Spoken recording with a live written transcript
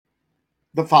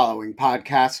The following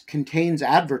podcast contains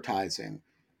advertising.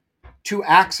 To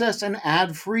access an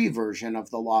ad-free version of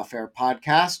the Lawfare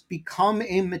podcast, become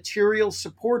a material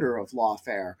supporter of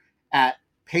Lawfare at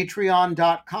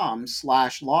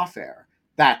patreon.com/lawfare.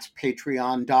 That's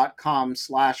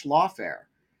patreon.com/lawfare.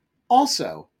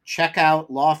 Also, check out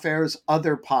Lawfare's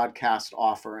other podcast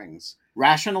offerings: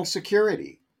 Rational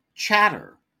Security,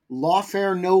 Chatter,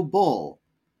 Lawfare No Bull,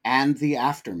 and The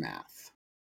Aftermath.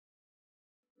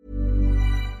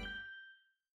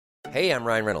 Hey, I'm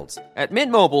Ryan Reynolds. At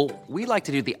Mint Mobile, we like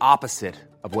to do the opposite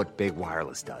of what Big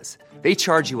Wireless does. They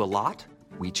charge you a lot,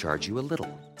 we charge you a little.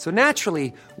 So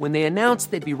naturally, when they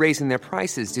announced they'd be raising their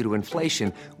prices due to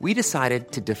inflation, we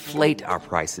decided to deflate our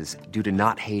prices due to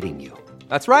not hating you.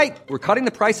 That's right. We're cutting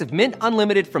the price of Mint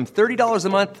Unlimited from $30 a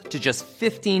month to just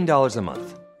 $15 a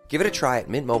month. Give it a try at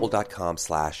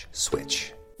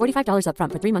mintmobile.com/switch. $45 up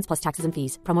front for 3 months plus taxes and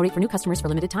fees. Promo rate for new customers for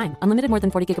limited time. Unlimited more than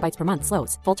 40 gigabytes per month.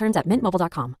 Slows full terms at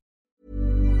mintmobile.com.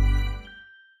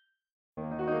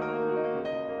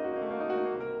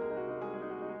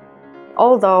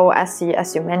 Although, as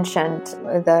you mentioned,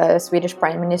 the Swedish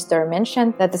Prime Minister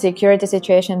mentioned that the security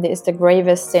situation is the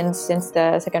gravest since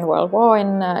the Second World War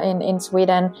in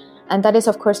Sweden, and that is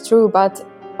of course true. But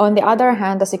on the other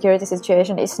hand, the security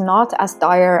situation is not as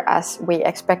dire as we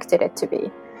expected it to be,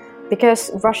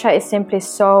 because Russia is simply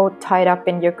so tied up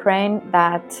in Ukraine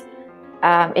that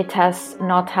it has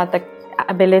not had the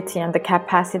ability and the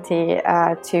capacity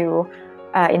to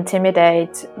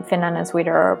intimidate Finland and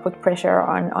Sweden or put pressure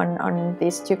on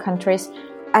these two countries.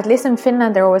 At least in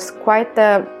Finland, there was quite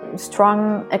a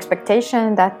strong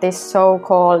expectation that this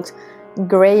so-called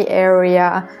gray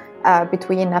area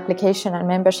between application and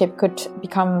membership could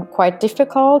become quite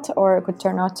difficult, or could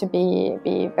turn out to be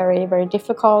very, very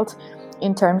difficult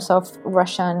in terms of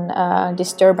Russian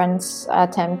disturbance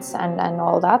attempts and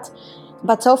all that.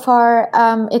 But so far,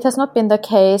 it has not been the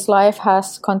case. Life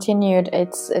has continued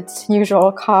its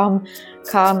usual calm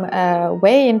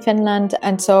way in Finland,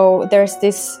 and so there's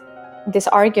this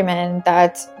argument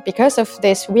that because of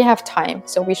this, we have time,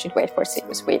 so we should wait for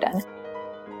Sweden.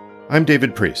 I'm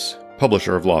David Priess,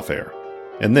 publisher of Lawfare,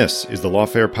 and this is the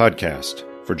Lawfare podcast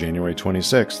for January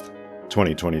 26th,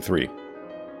 2023.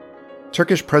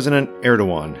 Turkish President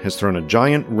Erdogan has thrown a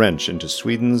giant wrench into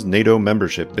Sweden's NATO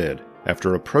membership bid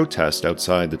after a protest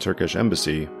outside the Turkish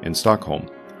embassy in Stockholm.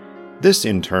 This,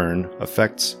 in turn,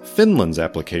 affects Finland's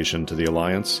application to the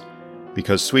alliance,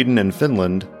 because Sweden and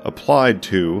Finland applied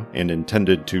to and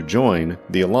intended to join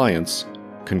the alliance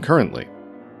concurrently.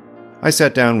 I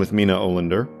sat down with Mina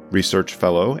Olander, research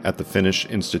fellow at the Finnish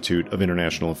Institute of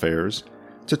International Affairs,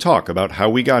 to talk about how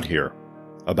we got here,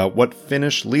 about what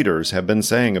Finnish leaders have been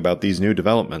saying about these new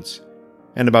developments,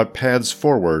 and about paths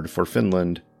forward for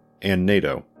Finland and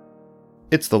NATO.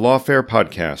 It's the Lawfare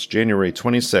podcast, January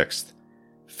 26th,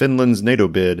 Finland's NATO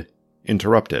bid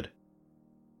interrupted.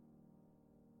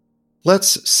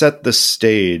 Let's set the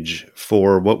stage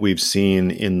for what we've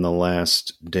seen in the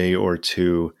last day or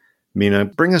two. Mina,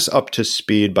 bring us up to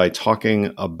speed by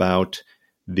talking about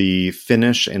the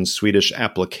Finnish and Swedish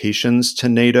applications to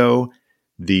NATO,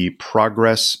 the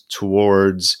progress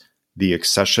towards the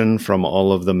accession from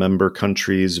all of the member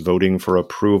countries voting for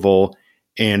approval,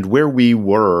 and where we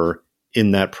were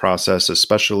in that process,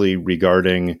 especially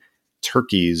regarding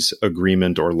Turkey's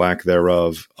agreement or lack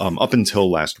thereof up until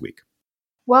last week.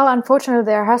 Well, unfortunately,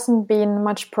 there hasn't been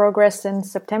much progress since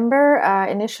September.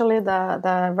 Initially,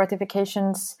 the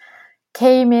ratifications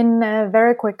came in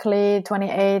very quickly.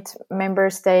 28 member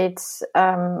states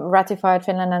ratified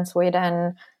Finland and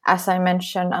Sweden, as I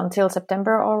mentioned, until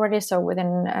September already. So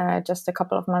within just a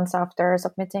couple of months after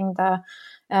submitting the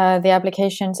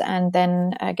applications and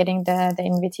then getting the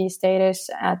invitee status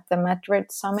at the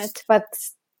Madrid summit. But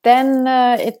then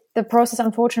the process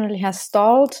unfortunately has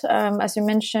stalled, as you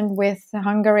mentioned, with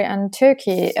Hungary and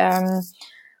Turkey.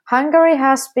 Hungary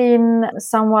has been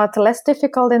somewhat less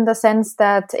difficult in the sense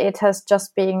that it has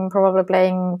just been probably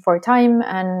playing for time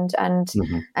and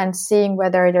seeing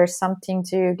whether there's something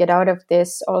to get out of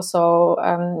this also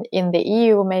in the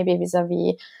EU, maybe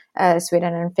vis-a-vis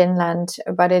Sweden and Finland.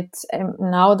 But it's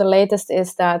now the latest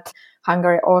is that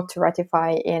Hungary ought to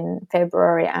ratify in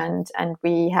February, and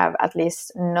we have at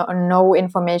least no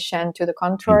information to the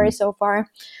contrary so far.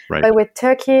 Right. But with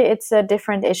Turkey, it's a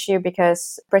different issue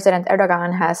because President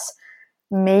Erdogan has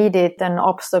made it an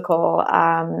obstacle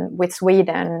with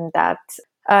Sweden that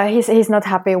he's not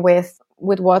happy with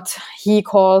what he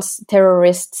calls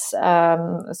terrorists.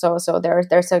 So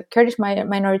there's a Kurdish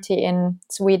minority in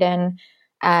Sweden.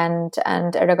 And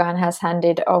Erdogan has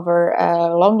handed over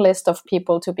a long list of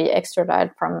people to be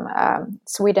extradited from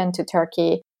Sweden to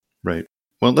Turkey. Right.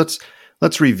 Well, let's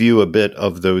Let's review a bit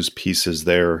of those pieces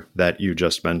there that you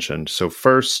just mentioned. So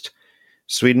first,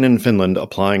 Sweden and Finland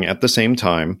applying at the same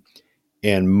time,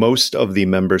 and most of the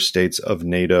member states of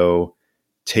NATO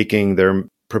taking their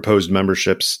proposed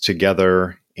memberships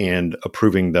together and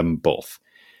approving them both.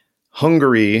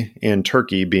 Hungary and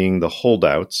Turkey being the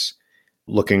holdouts,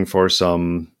 looking for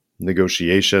some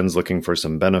negotiations, looking for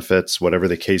some benefits, whatever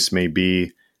the case may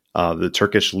be. The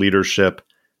Turkish leadership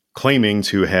claiming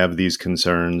to have these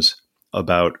concerns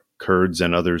about Kurds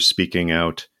and others speaking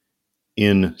out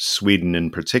in Sweden in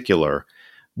particular.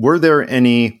 Were there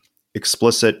any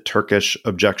explicit Turkish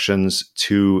objections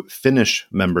to Finnish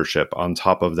membership on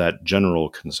top of that general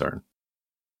concern?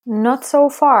 Not so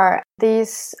far.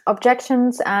 These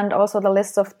objections and also the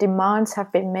list of demands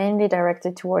have been mainly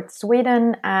directed towards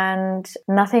Sweden, and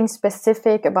nothing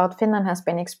specific about Finland has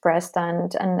been expressed.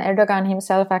 And Erdogan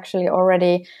himself actually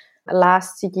already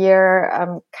last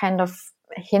year kind of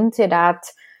hinted at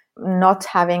not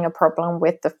having a problem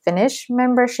with the Finnish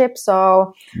membership.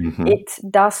 So it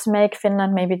does make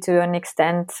Finland maybe to an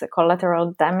extent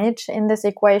collateral damage in this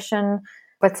equation.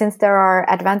 But since there are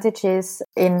advantages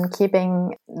in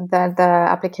keeping the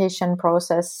application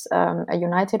process a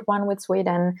united one with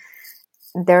Sweden,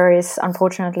 there is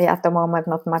unfortunately at the moment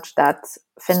not much that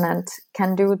Finland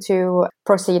can do to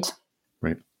proceed.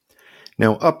 Right.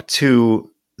 Now, up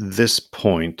to this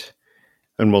point,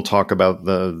 and we'll talk about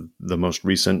the most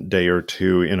recent day or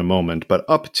two in a moment, but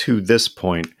up to this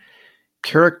point,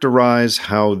 characterize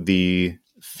how the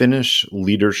Finnish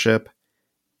leadership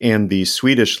and the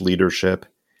Swedish leadership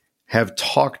have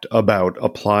talked about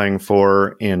applying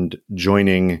for and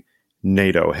joining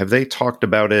NATO. Have they talked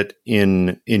about it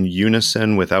in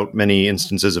unison without many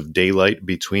instances of daylight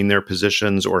between their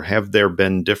positions, or have there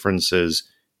been differences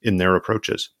in their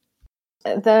approaches?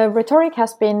 The rhetoric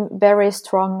has been very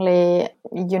strongly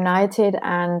united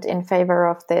and in favor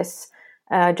of this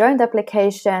joint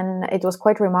application. It was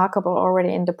quite remarkable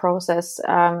already in the process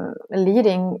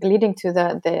leading to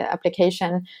the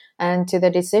application and to the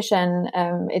decision.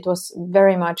 It was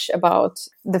very much about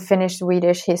the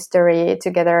Finnish-Swedish history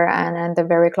together and the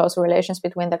very close relations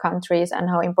between the countries, and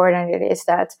how important it is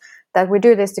that we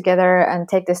do this together and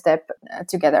take this step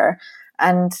together.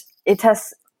 And it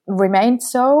has remained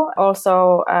so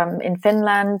also in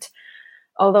Finland,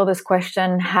 although this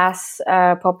question has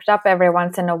popped up every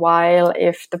once in a while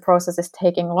if the process is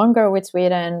taking longer with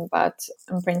Sweden, but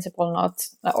in principle not,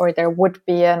 or there would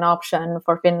be an option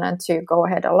for Finland to go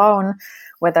ahead alone,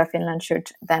 whether Finland should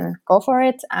then go for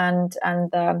it. And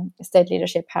the state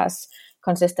leadership has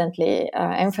consistently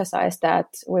emphasized that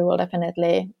we will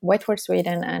definitely wait for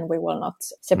Sweden and we will not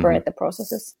separate the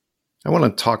processes. I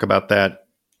want to talk about that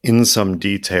in some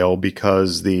detail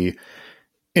because the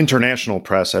international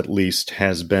press, at least,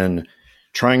 has been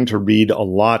trying to read a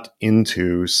lot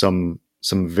into some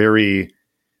very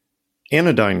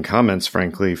anodyne comments,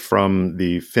 frankly, from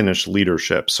the Finnish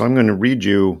leadership. So I'm going to read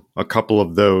you a couple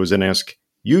of those and ask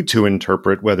you to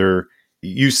interpret whether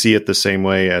you see it the same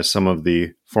way as some of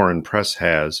the foreign press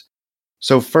has.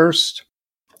 So first,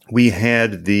 we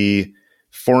had the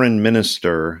foreign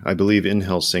minister, I believe in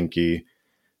Helsinki,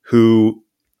 who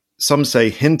some say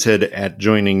hinted at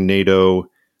joining NATO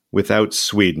without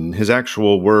Sweden. His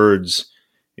actual words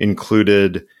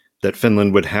included that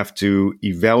Finland would have to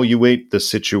evaluate the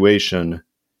situation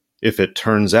if it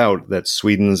turns out that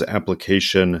Sweden's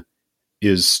application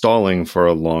is stalling for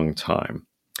a long time.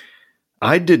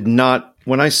 I did not,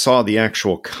 when I saw the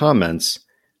actual comments,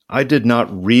 I did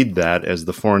not read that as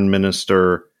the foreign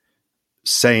minister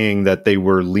saying that they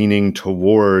were leaning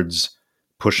towards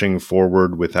pushing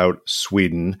forward without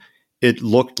Sweden. It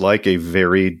looked like a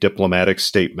very diplomatic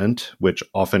statement, which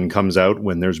often comes out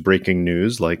when there's breaking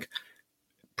news, like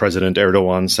President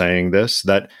Erdogan saying this,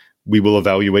 that we will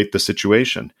evaluate the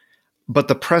situation. But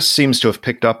the press seems to have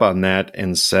picked up on that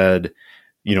and said,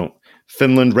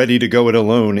 Finland ready to go it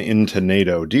alone into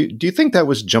NATO. Do you think that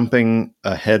was jumping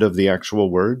ahead of the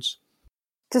actual words?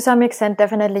 To some extent,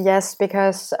 definitely yes,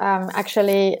 because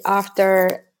actually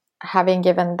after having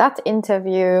given that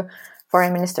interview,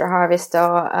 Foreign Minister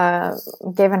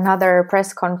Haavisto gave another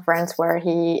press conference where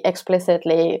he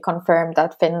explicitly confirmed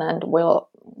that Finland will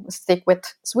stick with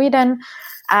Sweden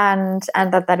and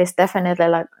that is definitely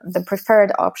like the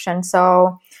preferred option.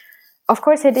 So, of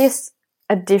course, it is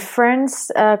a difference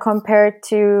compared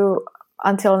to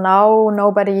until now,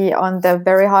 nobody on the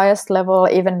very highest level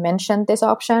even mentioned this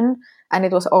option. And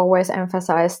it was always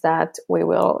emphasized that we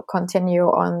will continue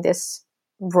on this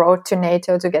road to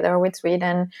NATO together with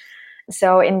Sweden.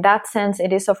 So in that sense,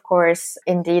 it is, of course,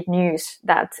 indeed news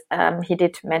that he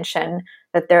did mention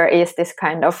that there is this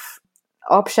kind of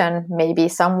option maybe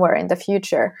somewhere in the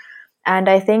future. And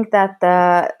I think that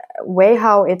the way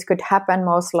how it could happen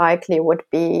most likely would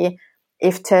be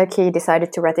if Turkey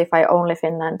decided to ratify only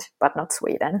Finland, but not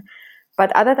Sweden.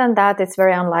 But other than that, it's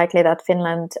very unlikely that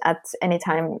Finland at any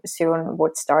time soon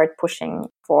would start pushing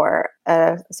for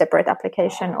a separate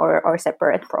application or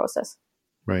separate process.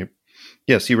 Right.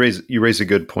 Yes, you raise a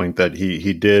good point that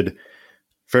he did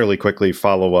fairly quickly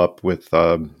follow up with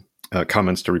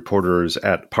comments to reporters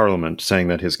at Parliament saying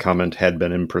that his comment had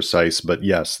been imprecise, but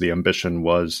yes, the ambition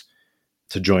was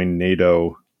to join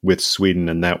NATO with Sweden,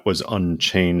 and that was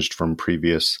unchanged from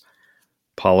previous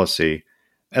policy.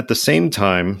 At the same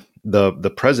time,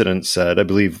 the president said, I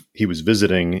believe he was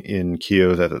visiting in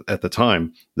Kyiv at the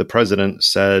time, the president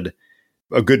said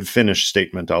a good Finnish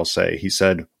statement, I'll say. He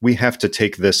said, "We have to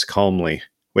take this calmly,"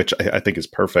 which I think is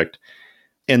perfect.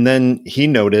 And then he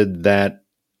noted that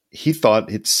he thought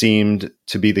it seemed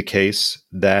to be the case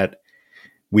that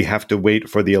we have to wait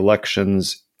for the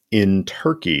elections in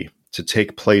Turkey to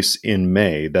take place in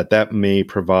May, that may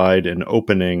provide an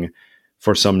opening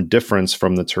for some difference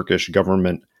from the Turkish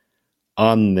government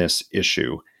on this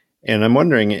issue. And I'm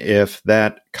wondering if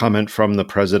that comment from the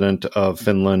president of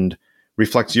Finland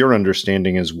reflects your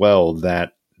understanding as well,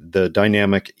 that the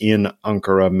dynamic in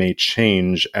Ankara may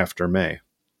change after May.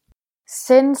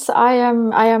 Since I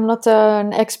am not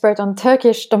an expert on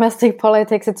Turkish domestic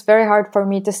politics, it's very hard for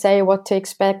me to say what to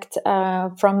expect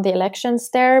from the elections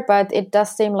there. But it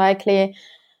does seem likely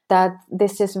that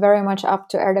this is very much up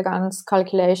to Erdogan's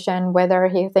calculation, whether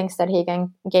he thinks that he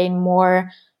can gain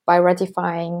more by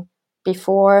ratifying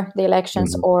before the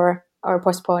elections or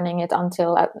postponing it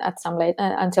until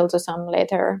to some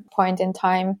later point in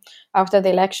time after the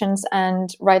elections. And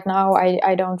right now,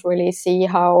 I don't really see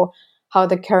how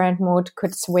the current mood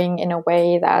could swing in a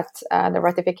way that the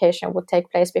ratification would take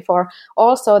place before.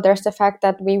 Also, there's the fact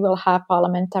that we will have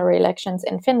parliamentary elections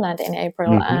in Finland in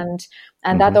April, and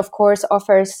that, of course,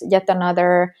 offers yet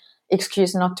another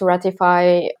excuse not to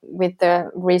ratify, with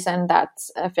the reason that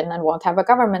Finland won't have a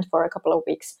government for a couple of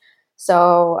weeks.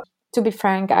 So, to be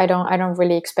frank, I don't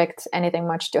really expect anything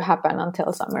much to happen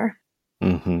until summer.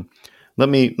 Let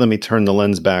me turn the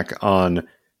lens back on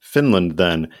Finland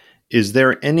then. Is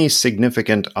there any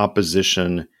significant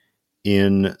opposition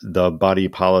in the body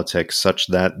politic such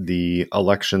that the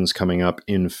elections coming up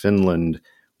in Finland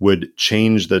would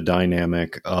change the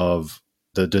dynamic of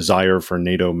the desire for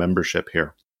NATO membership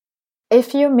here?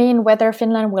 If you mean whether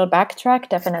Finland will backtrack,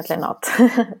 definitely not.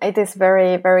 It is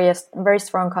very, very, very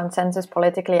strong consensus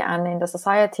politically and in the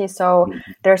society. So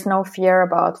there's no fear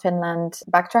about Finland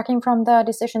backtracking from the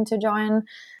decision to join.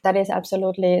 That is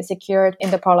absolutely secured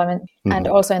in the parliament and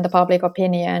also in the public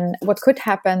opinion. What could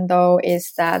happen, though,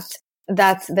 is that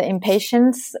the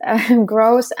impatience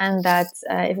grows, and that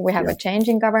if we have a change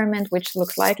in government, which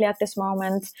looks likely at this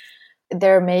moment,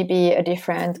 there may be a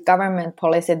different government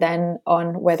policy then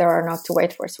on whether or not to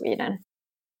wait for Sweden.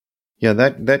 Yeah,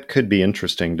 that could be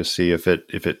interesting to see if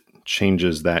it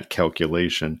changes that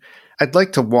calculation. I'd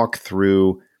like to walk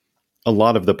through a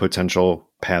lot of the potential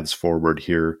paths forward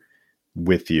here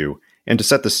with you. And to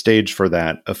set the stage for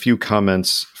that, a few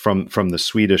comments from the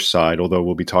Swedish side, although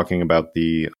we'll be talking about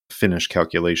the Finnish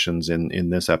calculations in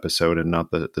this episode and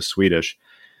not the Swedish.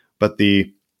 But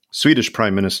the Swedish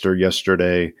Prime Minister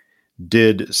yesterday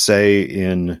did say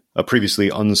in a previously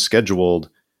unscheduled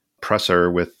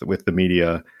presser with the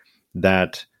media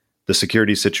that the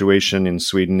security situation in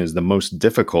Sweden is the most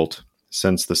difficult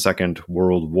since the Second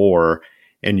World War,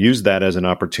 and used that as an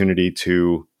opportunity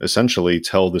to essentially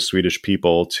tell the Swedish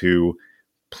people to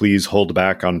please hold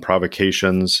back on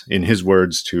provocations, in his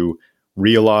words, to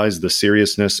realize the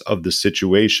seriousness of the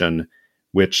situation,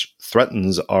 which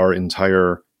threatens our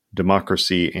entire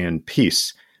democracy and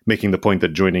peace, making the point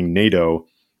that joining NATO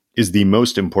is the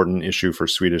most important issue for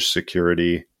Swedish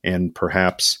security, and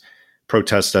perhaps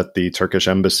protests at the Turkish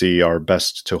embassy are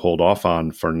best to hold off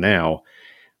on for now.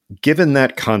 Given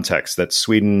that context, that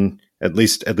Sweden, at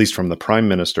least from the Prime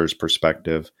Minister's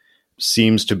perspective,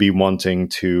 seems to be wanting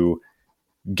to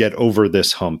get over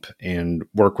this hump and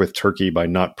work with Turkey by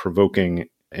not provoking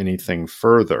anything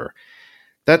further,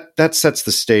 that sets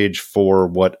the stage for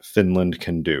what Finland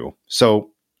can do.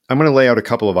 So I'm going to lay out a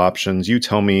couple of options. You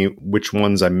tell me which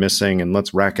ones I'm missing, and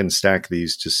let's rack and stack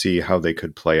these to see how they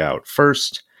could play out.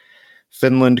 First,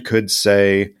 Finland could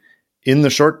say, in the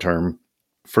short term,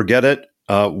 forget it.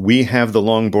 We have the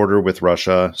long border with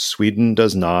Russia. Sweden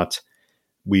does not.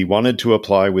 We wanted to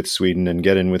apply with Sweden and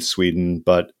get in with Sweden,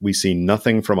 but we see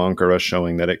nothing from Ankara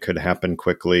showing that it could happen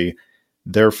quickly.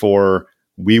 Therefore,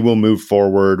 we will move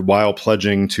forward while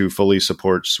pledging to fully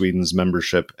support Sweden's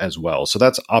membership as well. So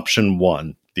that's option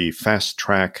one. the fast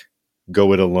track,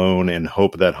 go it alone and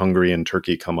hope that Hungary and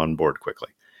Turkey come on board quickly.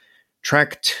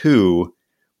 Track 2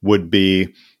 would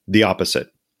be the opposite,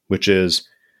 which is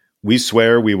we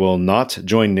swear we will not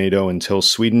join NATO until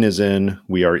Sweden is in.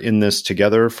 We are in this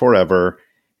together forever,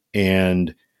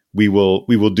 and we will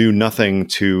do nothing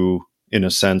to, in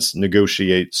a sense,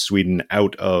 negotiate Sweden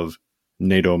out of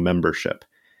NATO membership.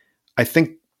 I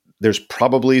think there's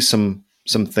probably some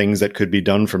things that could be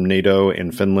done from NATO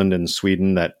and Finland and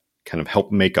Sweden that kind of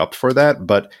help make up for that,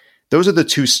 but those are the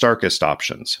two starkest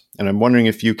options. And I'm wondering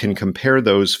if you can compare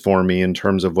those for me in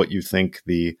terms of what you think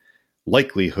the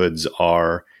likelihoods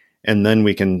are, and then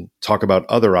we can talk about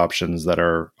other options that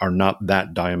are not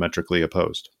that diametrically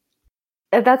opposed.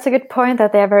 That's a good point,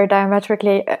 that they are very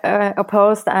diametrically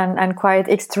opposed and quite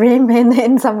extreme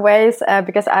in some ways,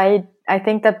 because I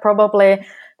think that probably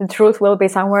the truth will be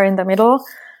somewhere in the middle.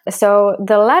 So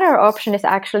the latter option is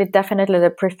actually definitely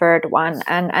the preferred one.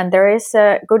 And there is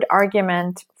a good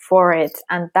argument for it.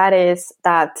 And that is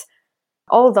that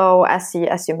although, as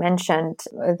you mentioned,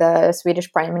 the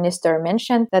Swedish Prime Minister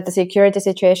mentioned that the security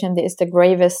situation is the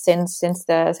gravest since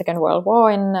the Second World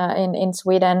War in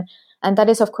Sweden. And that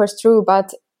is, of course, true.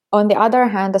 But on the other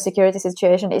hand, the security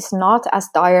situation is not as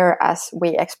dire as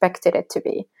we expected it to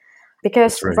be.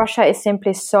 Because Russia is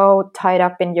simply so tied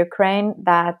up in Ukraine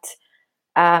that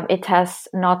it has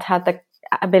not had the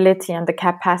ability and the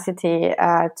capacity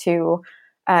to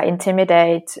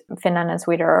intimidate Finland and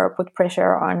Sweden or put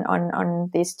pressure on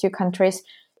these two countries.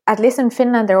 At least in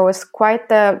Finland, there was quite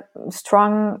the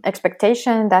strong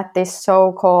expectation that this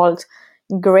so-called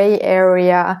gray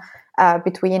area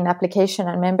between application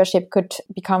and membership could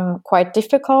become quite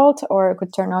difficult, or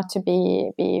could turn out to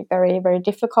be very, very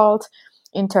difficult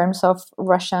in terms of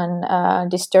Russian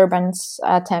disturbance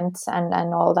attempts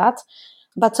and all that.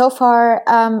 But so far,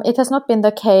 it has not been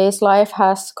the case. Life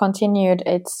has continued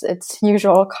its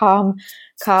usual calm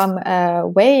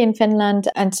way in Finland,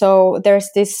 and so there's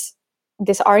this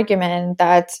argument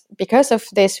that because of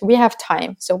this, we have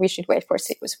time, so we should wait for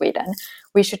Sweden.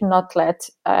 We should not let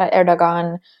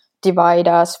Erdogan divide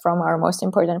us from our most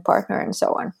important partner, and so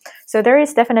on. So there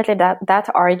is definitely that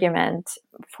argument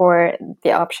for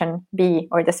the option B,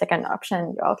 or the second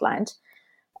option you outlined.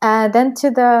 Then to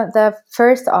the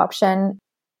first option,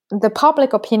 the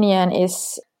public opinion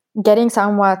is getting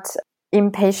somewhat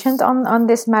impatient on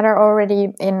this matter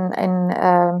already. In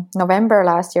November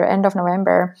last year, end of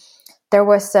November, there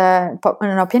was an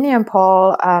opinion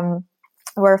poll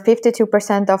where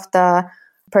 52% of the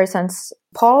persons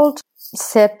polled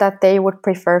said that they would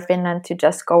prefer Finland to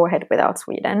just go ahead without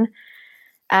Sweden.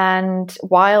 And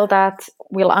while that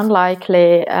will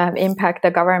unlikely impact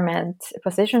the government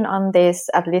position on this,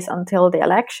 at least until the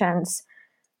elections,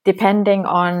 depending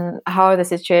on how the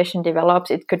situation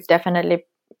develops, it could definitely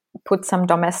put some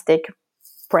domestic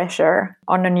pressure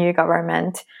on the new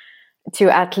government to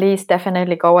at least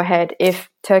definitely go ahead if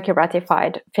Turkey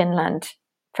ratified Finland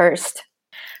first.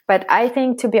 But I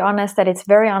think, to be honest, that it's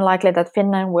very unlikely that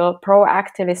Finland will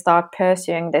proactively start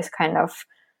pursuing this kind of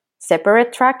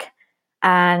separate track.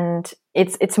 And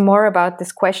it's more about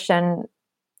this question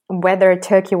whether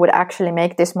Turkey would actually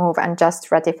make this move and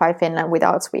just ratify Finland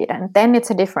without Sweden. Then it's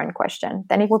a different question.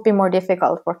 Then it would be more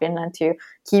difficult for Finland to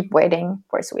keep waiting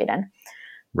for Sweden.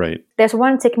 Right. There's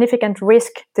one significant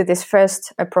risk to this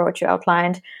first approach you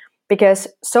outlined, because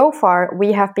so far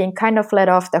we have been kind of let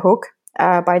off the hook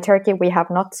by Turkey. We have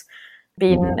not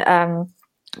been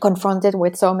confronted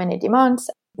with so many demands.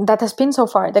 That has been so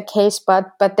far the case,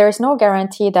 but there is no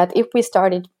guarantee that if we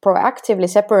started proactively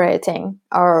separating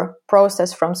our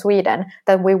process from Sweden,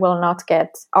 that we will not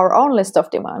get our own list of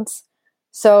demands.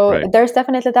 So there's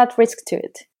definitely that risk to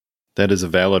it. That is a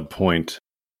valid point.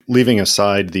 Leaving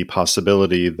aside the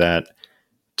possibility that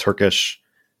Turkish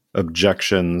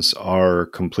objections are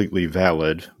completely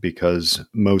valid, because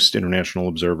most international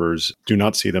observers do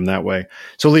not see them that way.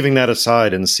 So leaving that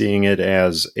aside and seeing it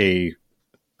as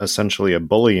essentially a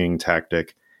bullying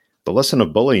tactic, the lesson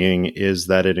of bullying is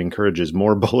that it encourages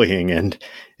more bullying. And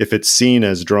if it's seen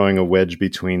as drawing a wedge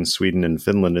between Sweden and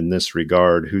Finland in this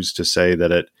regard, who's to say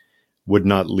that it would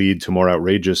not lead to more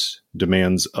outrageous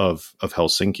demands of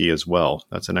Helsinki as well?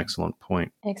 That's an excellent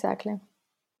point. Exactly.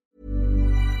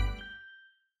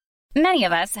 Many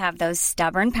of us have those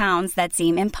stubborn pounds that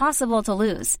seem impossible to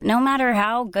lose, no matter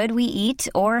how good we eat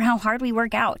or how hard we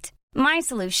work out. My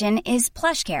solution is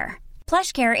PlushCare.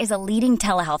 PlushCare is a leading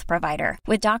telehealth provider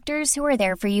with doctors who are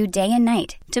there for you day and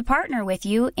night to partner with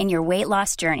you in your weight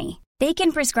loss journey. They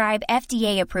can prescribe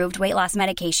FDA-approved weight loss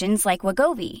medications like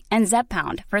Wegovy and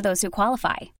Zepbound for those who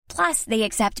qualify. Plus, they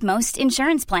accept most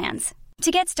insurance plans. To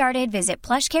get started, visit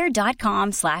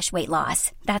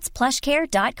plushcare.com/weightloss. That's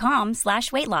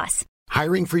plushcare.com/weightloss.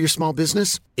 Hiring for your small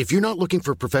business? If you're not looking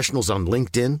for professionals on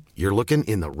LinkedIn, you're looking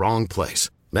in the wrong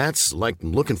place. That's like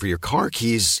looking for your car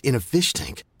keys in a fish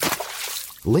tank.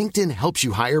 LinkedIn helps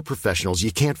you hire professionals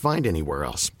you can't find anywhere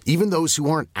else, even those who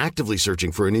aren't actively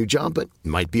searching for a new job but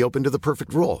might be open to the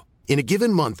perfect role. In a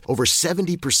given month, over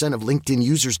 70% of LinkedIn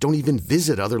users don't even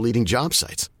visit other leading job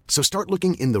sites. So start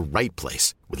looking in the right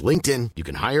place. With LinkedIn, you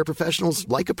can hire professionals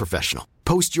like a professional.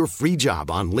 Post your free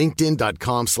job on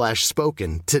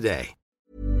linkedin.com/spoken today.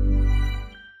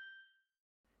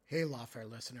 Hey, Lawfare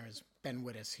listeners, Ben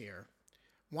Wittes here.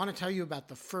 Want to tell you about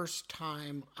the first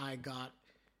time I got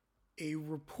a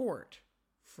report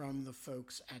from the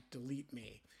folks at Delete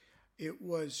Me. It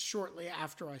was shortly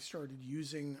after I started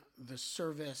using the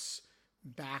service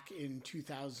back in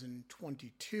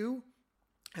 2022,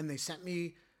 and they sent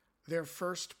me their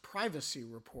first privacy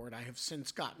report. I have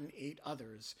since gotten 8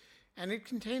 others, and it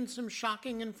contained some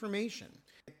shocking information.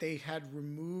 They had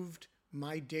removed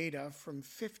my data from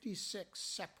 56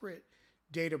 separate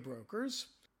data brokers,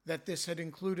 that this had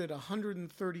included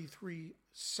 133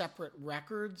 separate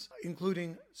records,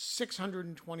 including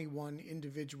 621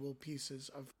 individual pieces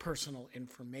of personal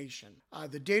information.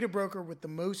 The data broker with the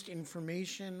most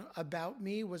information about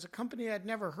me was a company I'd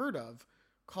never heard of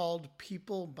called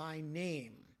People by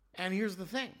Name. And here's the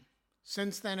thing.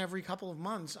 Since then, every couple of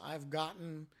months, I've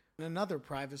gotten another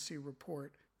privacy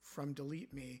report from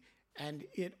Delete Me, and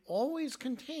it always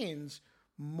contains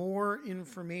more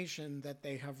information that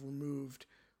they have removed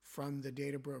from the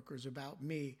data brokers about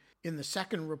me. In the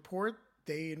second report,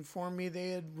 they informed me they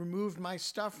had removed my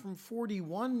stuff from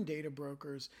 41 data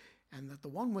brokers, and that the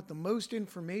one with the most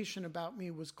information about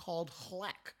me was called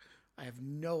HLEC. I have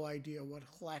no idea what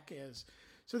HLEC is.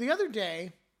 So the other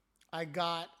day, I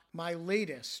got my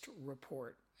latest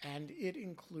report, and it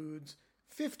includes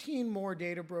 15 more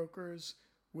data brokers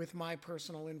with my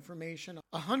personal information,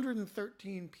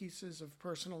 113 pieces of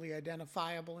personally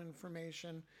identifiable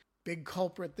information. Big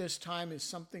culprit this time is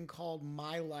something called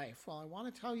My Life. Well, I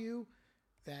want to tell you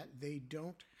that they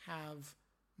don't have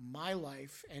My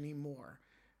Life anymore.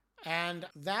 And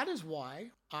that is why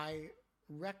I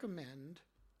recommend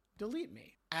Delete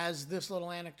Me. As this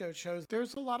little anecdote shows,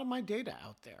 there's a lot of my data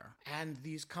out there, and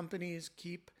these companies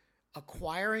keep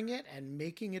acquiring it and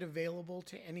making it available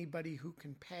to anybody who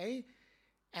can pay.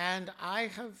 And I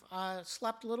have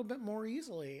slept a little bit more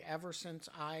easily ever since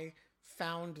I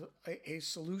found a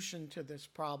solution to this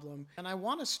problem. And I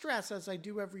want to stress, as I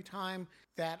do every time,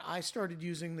 that I started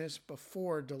using this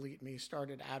before Delete Me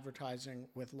started advertising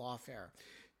with Lawfare.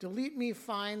 Delete Me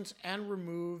finds and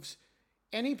removes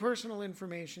any personal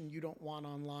information you don't want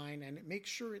online, and it makes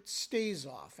sure it stays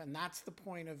off. And that's the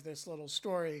point of this little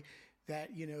story,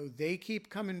 that, they keep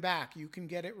coming back. You can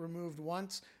get it removed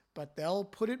once, but they'll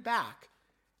put it back.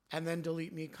 And then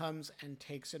Delete Me comes and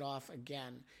takes it off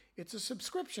again. It's a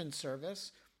subscription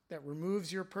service that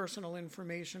removes your personal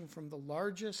information from the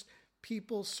largest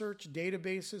people search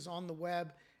databases on the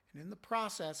web, and in the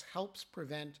process helps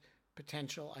prevent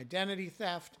potential identity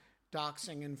theft,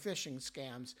 doxing, and phishing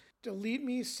scams. Delete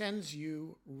Me sends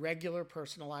you regular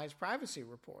personalized privacy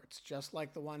reports, just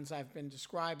like the ones I've been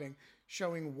describing,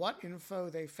 showing what info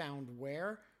they found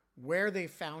where they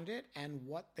found it, and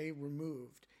what they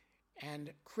removed.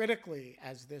 And critically,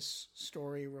 as this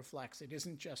story reflects, it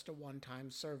isn't just a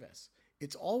one-time service.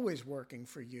 It's always working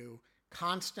for you,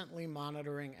 constantly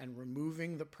monitoring and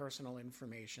removing the personal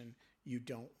information you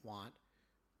don't want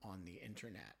on the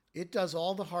internet. It does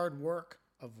all the hard work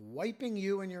of wiping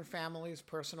you and your family's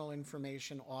personal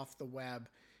information off the web.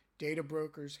 Data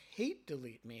brokers hate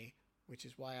Delete Me, which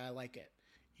is why I like it.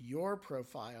 Your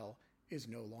profile is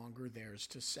no longer theirs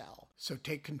to sell. So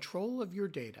take control of your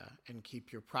data and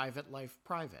keep your private life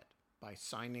private by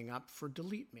signing up for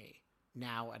Delete Me,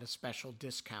 now at a special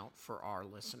discount for our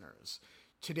listeners.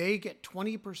 Today, get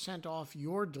 20% off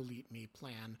your Delete Me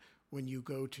plan when you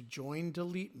go to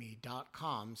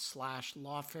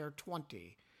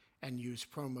joindeleteme.com/lawfare20 and use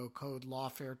promo code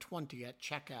lawfare20 at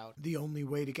checkout. The only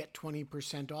way to get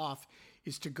 20% off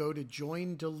is to go to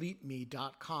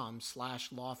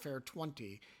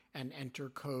joindeleteme.com/lawfare20 and enter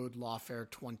code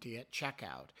lawfare20 at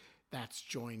checkout. That's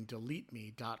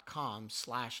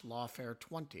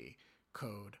joindeleteme.com/lawfare20,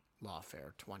 code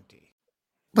lawfare20.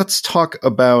 Let's talk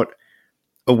about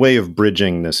a way of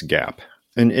bridging this gap.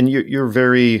 And you're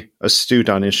very astute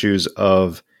on issues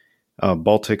of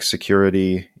Baltic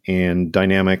security and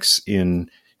dynamics in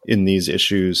these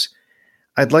issues.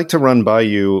 I'd like to run by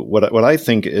you what I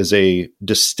think is a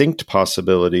distinct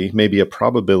possibility, maybe a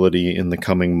probability in the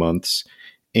coming months,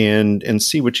 and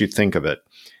see what you think of it.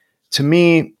 To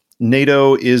me,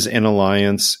 NATO is an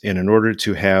alliance, and in order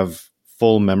to have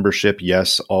full membership,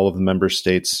 yes, all of the member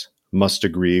states must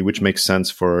agree, which makes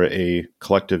sense for a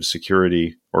collective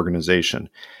security organization.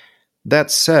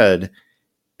 That said,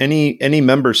 any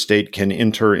member state can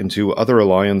enter into other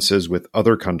alliances with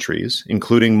other countries,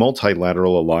 including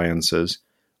multilateral alliances,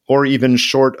 or even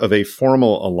short of a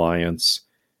formal alliance,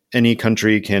 any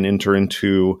country can enter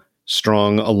into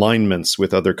strong alignments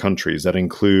with other countries that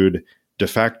include de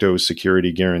facto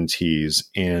security guarantees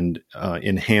and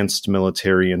enhanced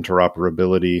military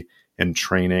interoperability and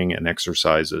training and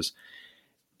exercises.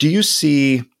 Do you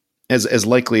see, as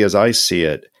likely as I see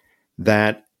it,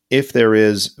 that if there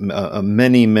is a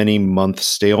many month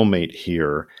stalemate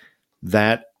here,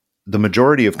 that the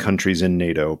majority of countries in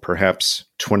NATO, perhaps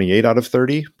 28 out of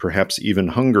 30, perhaps even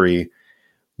Hungary,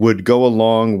 would go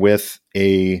along with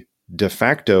a de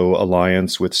facto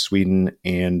alliance with Sweden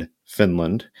and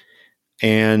Finland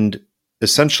and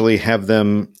essentially have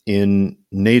them in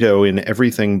NATO in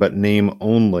everything but name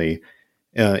only,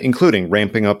 including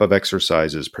ramping up of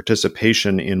exercises,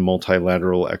 participation in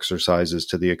multilateral exercises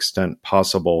to the extent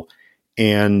possible,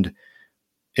 and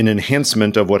an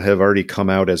enhancement of what have already come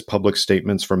out as public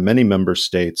statements from many member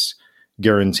states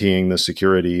guaranteeing the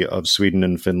security of Sweden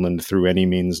and Finland through any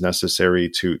means necessary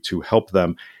to help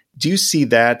them. Do you see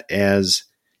that as,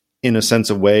 in a sense,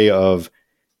 a way of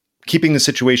keeping the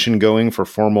situation going for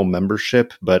formal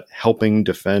membership, but helping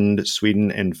defend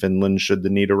Sweden and Finland should the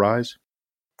need arise?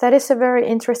 That is a very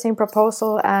interesting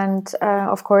proposal. And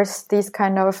of course, these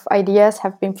kind of ideas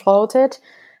have been floated.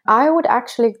 I would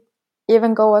actually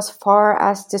even go as far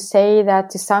as to say that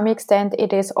to some extent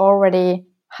it is already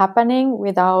happening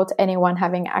without anyone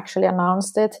having actually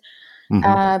announced it.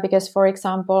 Mm-hmm. Because, for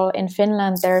example, in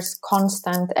Finland, there's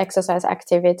constant exercise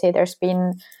activity. There's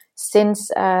been, since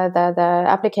the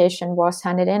application was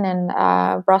handed in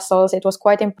Brussels, it was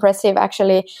quite impressive.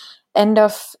 Actually, end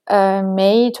of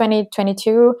May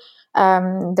 2022,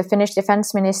 the Finnish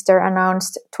defense minister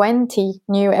announced 20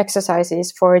 new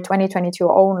exercises for 2022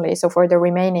 only, so for the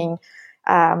remaining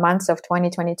months of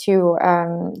 2022,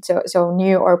 so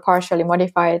new or partially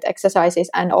modified exercises,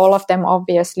 and all of them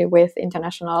obviously with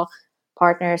international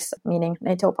partners, meaning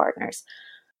NATO partners.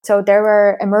 So there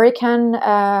were American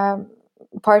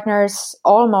partners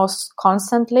almost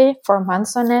constantly for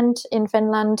months on end in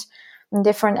Finland, in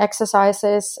different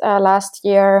exercises. Last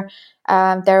year,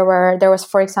 there was,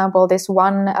 for example, this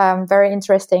one very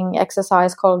interesting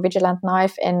exercise called Vigilant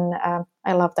Knife in,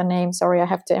 I love the name, sorry, I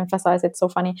have to emphasize, it's so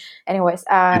funny. Anyways.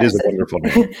 It is a wonderful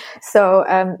name.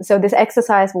 So this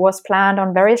exercise was planned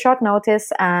on very short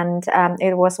notice, and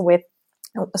it was with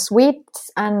Swedes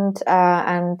and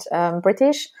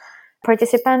British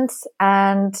participants.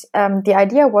 And the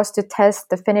idea was to test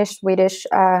the Finnish-Swedish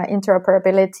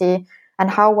interoperability and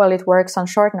how well it works on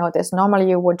short notice. Normally,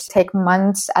 you would take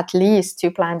months at least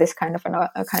to plan this kind of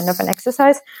an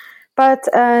exercise, but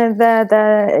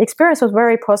the experience was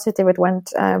very positive. It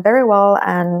went very well,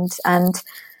 and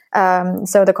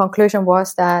so the conclusion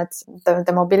was that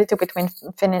the mobility between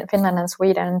Finland and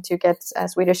Sweden to get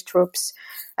Swedish troops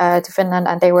to Finland,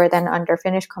 and they were then under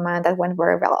Finnish command, that went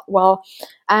very well.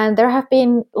 And there have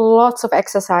been lots of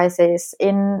exercises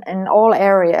in all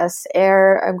areas,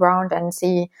 air, ground, and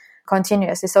sea,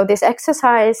 continuously. So this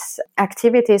exercise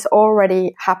activity is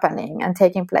already happening and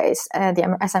taking place.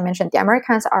 As I mentioned, the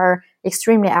Americans are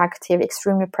extremely active,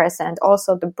 extremely present.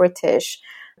 Also the British,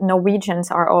 Norwegians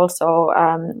are also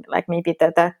like maybe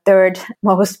the third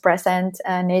most present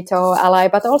NATO ally,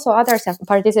 but also others have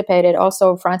participated.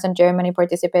 Also France and Germany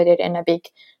participated in a big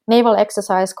naval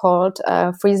exercise called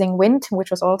Freezing Wind,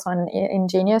 which was also an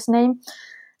ingenious name.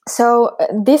 So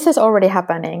this is already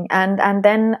happening, and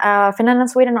then Finland and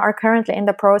Sweden are currently in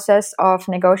the process of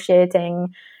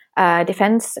negotiating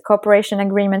defense cooperation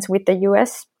agreements with the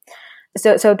US.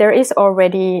 So there is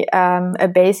already a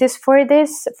basis for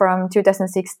this from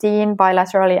 2016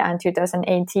 bilaterally and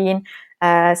 2018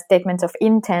 statements of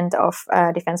intent of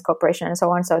defense cooperation and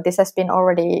so on. So this has been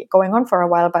already going on for a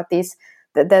while, but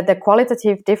the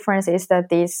qualitative difference is that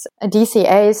these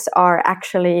DCAs are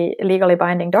actually legally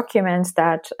binding documents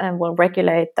that will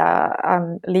regulate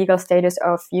the legal status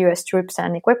of US troops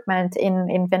and equipment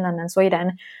in Finland and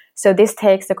Sweden. So this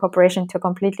takes the cooperation to a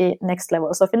completely next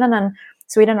level. So Finland and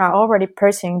Sweden are already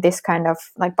pursuing this kind of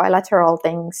like bilateral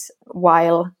things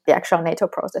while the actual NATO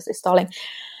process is stalling.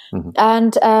 Mm-hmm.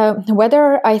 And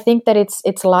whether I think that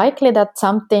it's likely that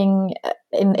something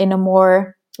in a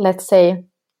more, let's say,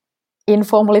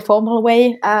 informally formal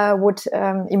way would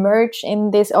emerge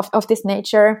in this of this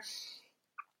nature,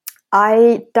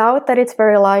 I doubt that it's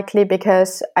very likely,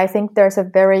 because I think there's a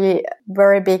very,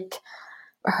 very big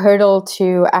hurdle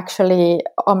to actually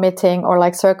omitting or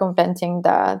like circumventing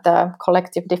the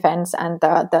collective defense and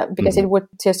the because it would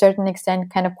to a certain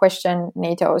extent kind of question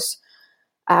NATO's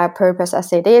purpose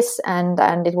as it is, and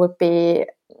it would be,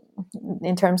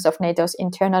 in terms of NATO's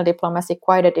internal diplomacy,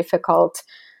 quite a difficult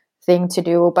thing to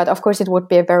do. But of course it would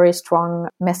be a very strong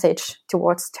message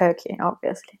towards Turkey,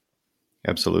 obviously.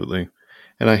 Absolutely.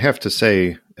 And I have to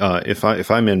say,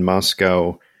 if I'm in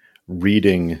Moscow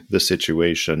reading the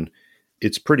situation,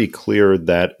 it's pretty clear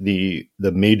that the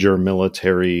major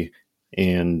military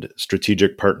and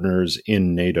strategic partners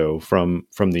in NATO, from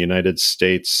the United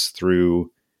States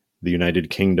through the United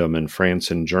Kingdom and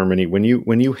France and Germany, when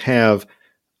you have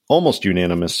almost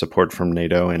unanimous support from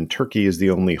NATO and Turkey is the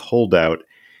only holdout,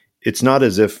 it's not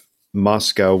as if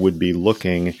Moscow would be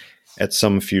looking at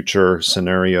some future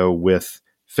scenario with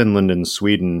Finland and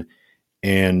Sweden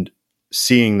and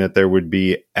seeing that there would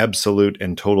be absolute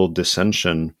and total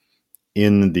dissension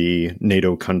in the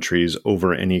NATO countries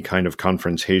over any kind of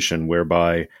confrontation,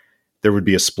 whereby there would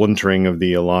be a splintering of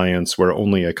the alliance where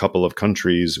only a couple of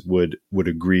countries would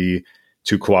agree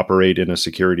to cooperate in a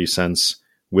security sense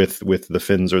with the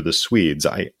Finns or the Swedes.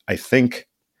 I think,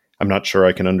 I'm not sure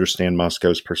I can understand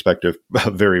Moscow's perspective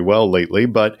very well lately,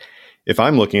 but if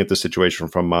I'm looking at the situation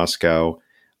from Moscow,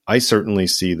 I certainly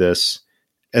see this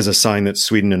as a sign that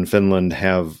Sweden and Finland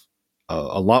have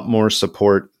a lot more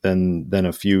support than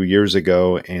a few years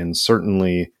ago, and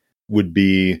certainly would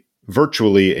be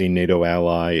virtually a NATO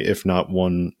ally, if not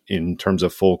one in terms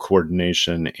of full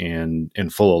coordination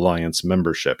and full alliance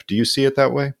membership. Do you see it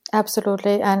that way?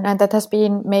 Absolutely. And that has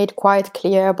been made quite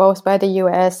clear both by the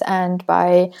US and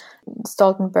by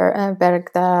Stoltenberg,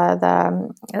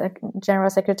 the General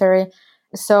Secretary.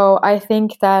 So I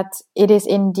think that it is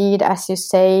indeed, as you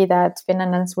say, that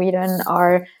Finland and Sweden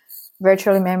are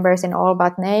virtually members in all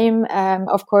but name.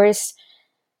 Of course,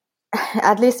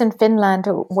 at least in Finland,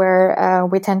 where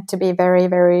we tend to be very,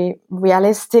 very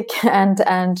realistic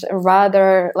and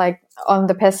rather like on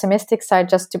the pessimistic side,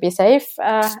 just to be safe,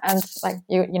 and like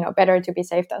you know, better to be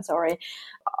safe than sorry.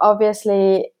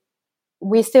 Obviously,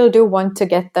 we still do want to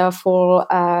get the full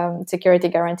security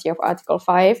guarantee of Article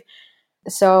 5.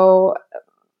 So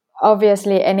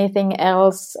obviously, anything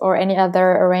else or any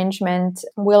other arrangement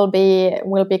will be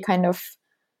kind of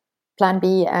plan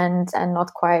B and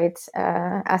not quite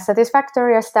as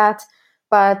satisfactory as that.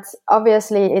 But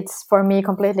obviously, it's for me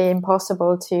completely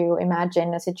impossible to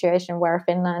imagine a situation where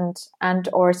Finland and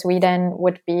or Sweden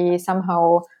would be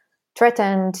somehow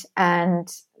threatened and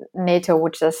NATO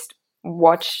would just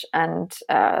watch and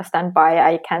stand by.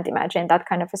 I can't imagine that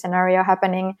kind of a scenario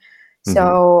happening. Mm-hmm.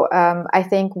 So I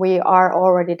think we are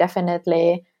already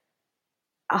definitely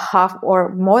half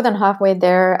or more than halfway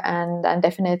there, and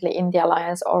definitely in the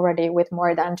alliance already with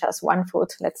more than just 1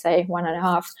 foot, let's say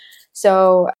 1.5.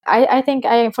 So I think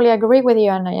I fully agree with you,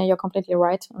 and you're completely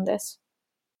right on this.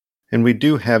 And we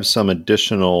do have some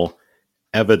additional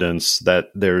evidence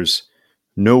that there's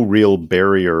no real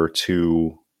barrier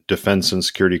to defense and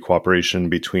security cooperation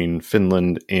between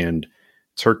Finland and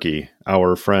Turkey.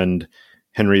 Our friend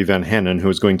Henry Van Hanen, who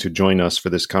is going to join us for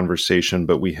this conversation,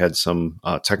 but we had some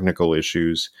technical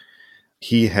issues.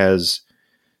 He has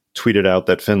tweeted out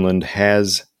that Finland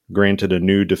has granted a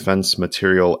new defense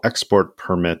material export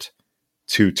permit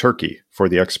to Turkey for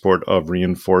the export of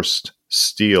reinforced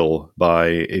steel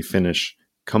by a Finnish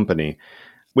company,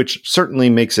 which certainly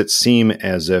makes it seem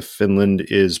as if Finland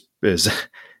is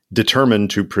determined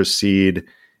to proceed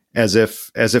as if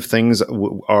things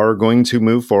are going to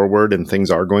move forward and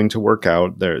things are going to work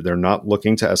out. They're not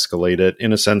looking to escalate it,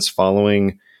 in a sense,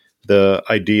 following the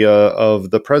idea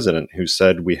of the president who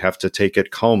said we have to take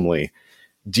it calmly.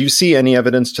 Do you see any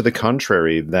evidence to the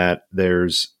contrary that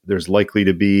there's likely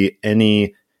to be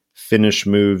any Finnish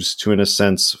moves to, in a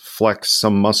sense, flex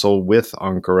some muscle with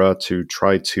Ankara to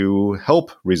try to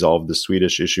help resolve the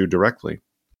Swedish issue directly?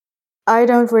 I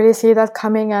don't really see that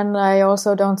coming, and I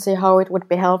also don't see how it would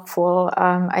be helpful.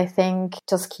 I think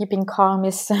just keeping calm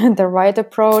is the right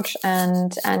approach,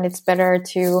 and it's better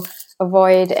to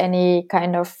avoid any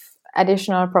kind of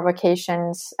additional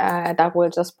provocations that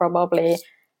will just probably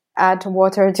add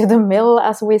water to the mill,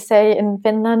 as we say in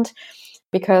Finland,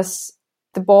 because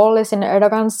the ball is in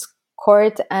Erdogan's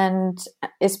court, and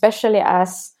especially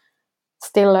as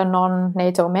still a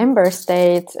non-NATO member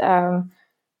state,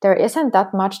 there isn't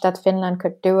that much that Finland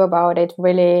could do about it,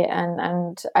 really.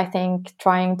 And I think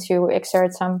trying to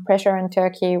exert some pressure on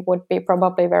Turkey would be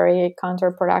probably very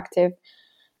counterproductive.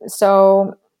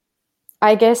 So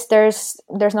I guess there's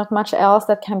not much else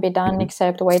that can be done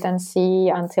except wait and see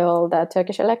until the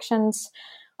Turkish elections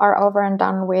are over and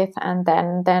done with, and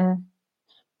then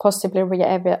possibly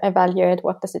re-evaluate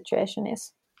what the situation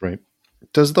is. Right.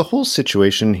 Does the whole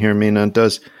situation here, Mina,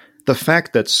 does the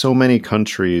fact that so many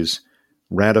countries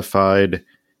ratified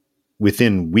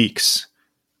within weeks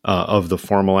of the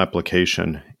formal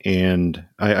application, and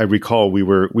I recall we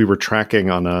were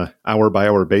tracking on a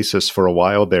hour-by-hour basis for a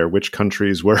while there which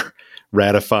countries were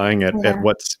ratifying at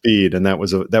what speed, and that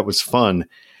was fun.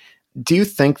 Do you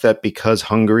think that because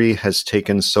Hungary has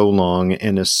taken so long,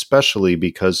 and especially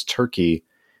because Turkey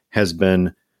has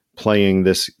been playing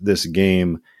this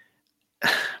game,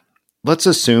 let's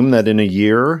assume that in a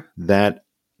year that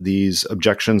these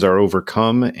objections are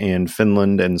overcome and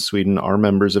Finland and Sweden are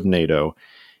members of NATO,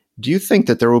 do you think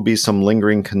that there will be some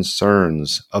lingering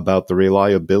concerns about the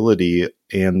reliability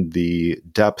and the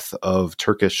depth of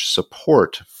Turkish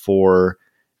support for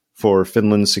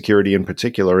Finland's security in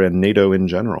particular and NATO in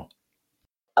general?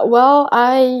 Well,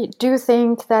 I do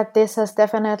think that this has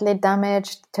definitely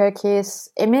damaged Turkey's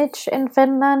image in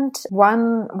Finland.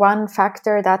 One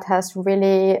factor that has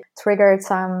really triggered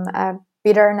some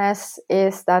bitterness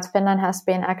is that Finland has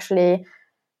been actually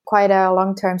quite a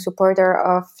long-term supporter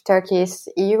of Turkey's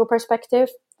EU perspective.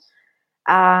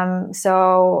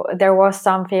 So there was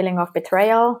some feeling of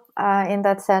betrayal in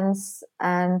that sense,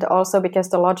 and also because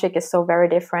the logic is so very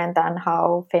different than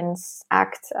how Finns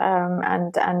act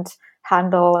and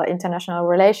handle international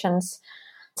relations.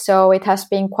 So it has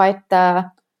been quite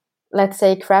the, let's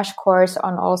say, crash course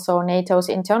on also NATO's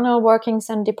internal workings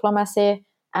and diplomacy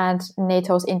and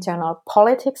NATO's internal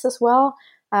politics as well.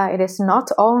 It is not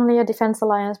only a defense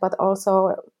alliance, but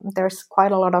also there's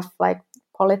quite a lot of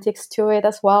politics to it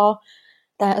as well.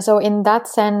 So in that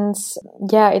sense,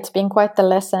 it's been quite the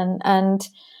lesson. And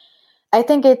I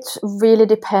think it really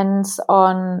depends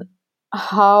on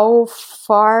how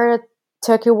far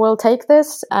Turkey will take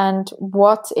this and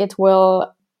what it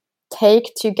will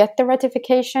take to get the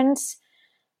ratifications.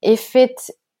 If it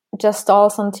just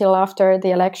stalls until after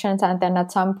the elections and then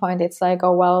at some point it's like,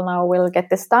 oh, well, now we'll get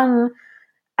this done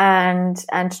and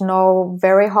no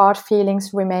very hard feelings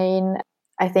remain,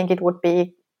 I think it would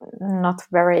be not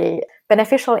very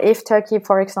beneficial if Turkey,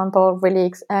 for example,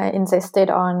 really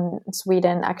insisted on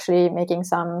Sweden actually making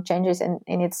some changes in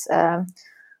its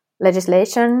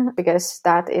legislation, because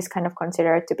that is kind of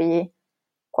considered to be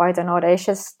quite an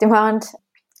audacious demand.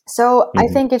 So I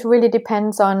think it really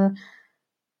depends on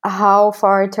how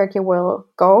far Turkey will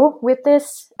go with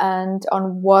this and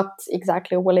on what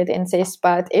exactly will it insist.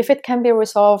 But if it can be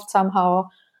resolved somehow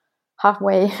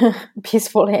halfway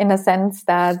peacefully, in a sense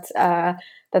that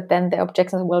then the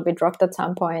objections will be dropped at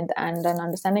some point and an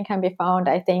understanding can be found,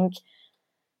 I think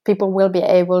people will be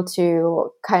able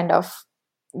to kind of,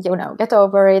 get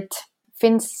over it.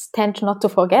 Finns tend not to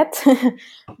forget,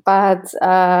 but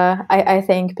I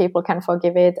think people can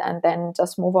forgive it and then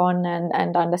just move on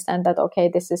and understand that, okay,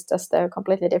 this is just a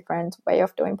completely different way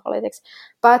of doing politics.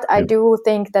 But I do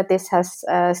think that this has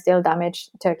still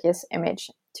damaged Turkey's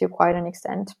image to quite an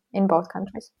extent in both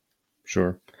countries.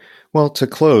 Sure. Well, to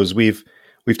close, we've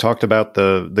talked about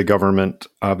the government,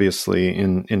 obviously,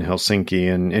 in Helsinki,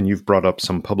 and you've brought up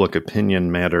some public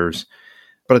opinion matters.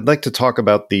 But I'd like to talk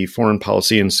about the foreign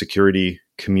policy and security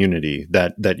community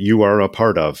that you are a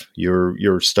part of.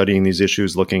 You're studying these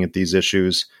issues, looking at these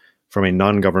issues from a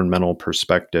non-governmental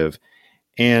perspective.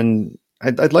 And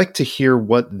I'd like to hear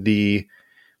what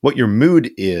your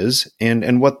mood is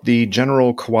and what the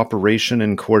general cooperation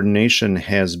and coordination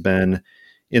has been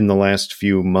in the last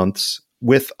few months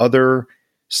with other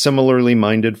similarly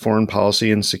minded foreign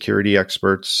policy and security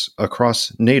experts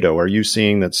across NATO. Are you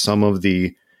seeing that some of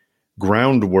the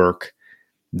groundwork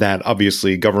that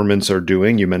obviously governments are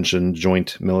doing, you mentioned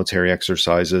joint military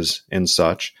exercises and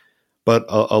such, but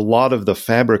a lot of the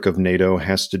fabric of NATO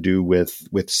has to do with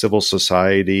civil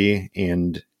society,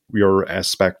 and your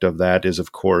aspect of that is,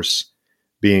 of course,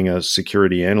 being a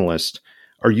security analyst.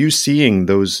 Are you seeing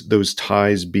those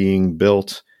ties being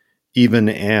built even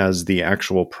as the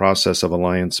actual process of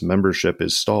alliance membership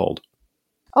is stalled?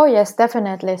 Oh, yes,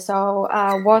 definitely. So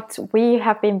what we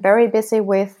have been very busy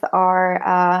with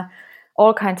are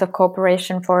all kinds of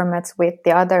cooperation formats with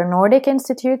the other Nordic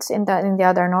institutes in the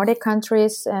other Nordic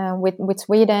countries. With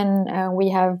Sweden, we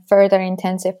have further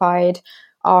intensified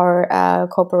our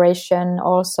cooperation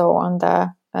also on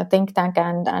the think tank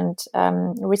and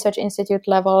research institute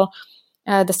level.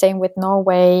 The same with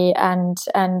Norway, and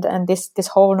this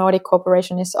whole Nordic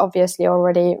cooperation is obviously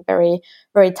already very,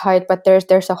 very tight. But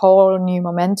there's a whole new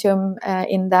momentum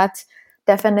in that,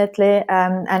 definitely,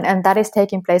 and that is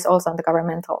taking place also on the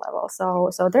governmental level. So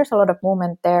there's a lot of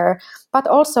movement there. But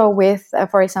also with,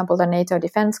 for example, the NATO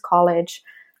Defense College,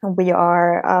 we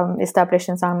are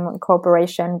establishing some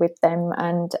cooperation with them,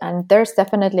 and there's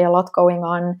definitely a lot going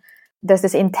on. There's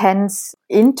this intense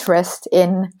interest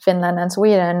in Finland and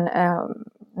Sweden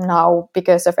now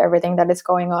because of everything that is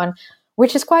going on,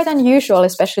 which is quite unusual,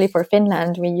 especially for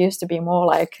Finland. We used to be more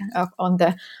like on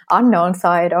the unknown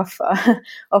side of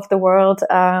the world.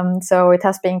 So it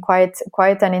has been quite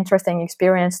an interesting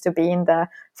experience to be in the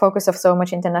focus of so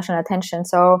much international attention.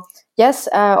 So yes,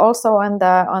 also on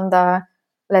the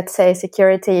let's say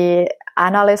security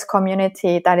analyst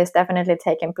community, that is definitely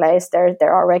taking place.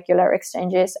 There are regular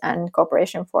exchanges and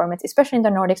cooperation formats, especially in the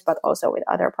Nordics, but also with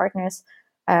other partners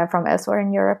from elsewhere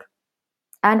in Europe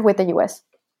and with the US,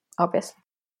 obviously.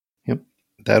 Yep.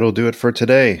 That'll do it for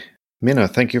today. Minna,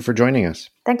 thank you for joining us.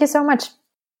 Thank you so much.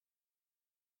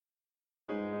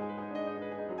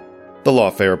 The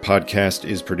Lawfare podcast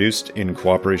is produced in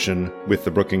cooperation with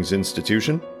the Brookings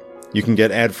Institution. You can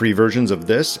get ad-free versions of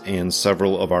this and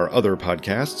several of our other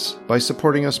podcasts by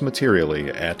supporting us materially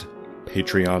at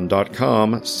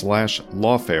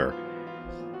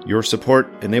patreon.com/lawfare. Your support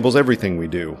enables everything we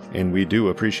do, and we do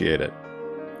appreciate it.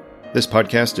 This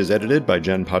podcast is edited by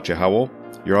Jen Pacha-Howell.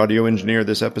 Your audio engineer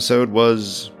this episode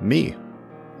was me.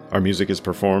 Our music is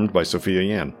performed by Sophia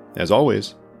Yan. As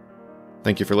always,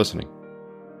 thank you for listening.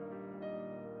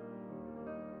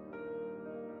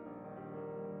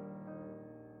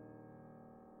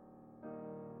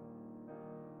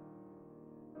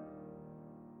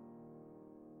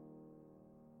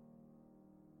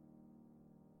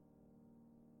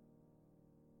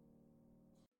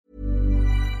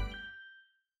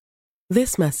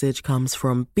 This message comes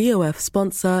from BOF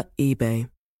sponsor eBay.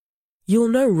 You'll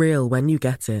know real when you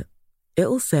get it.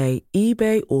 It'll say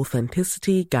eBay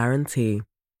Authenticity Guarantee.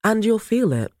 And you'll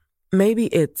feel it. Maybe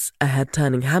it's a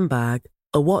head-turning handbag,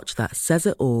 a watch that says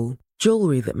it all,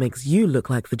 jewelry that makes you look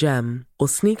like the gem, or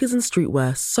sneakers and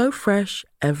streetwear so fresh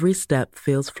every step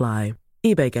feels fly.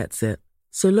 eBay gets it.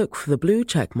 So look for the blue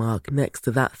check mark next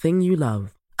to that thing you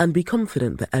love. And be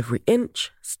confident that every inch,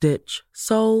 stitch,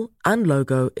 sole, and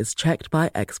logo is checked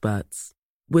by experts.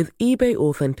 With eBay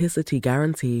Authenticity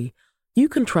Guarantee, you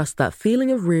can trust that feeling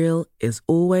of real is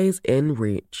always in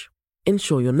reach.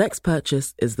 Ensure your next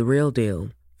purchase is the real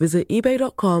deal. Visit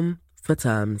ebay.com for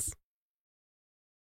terms.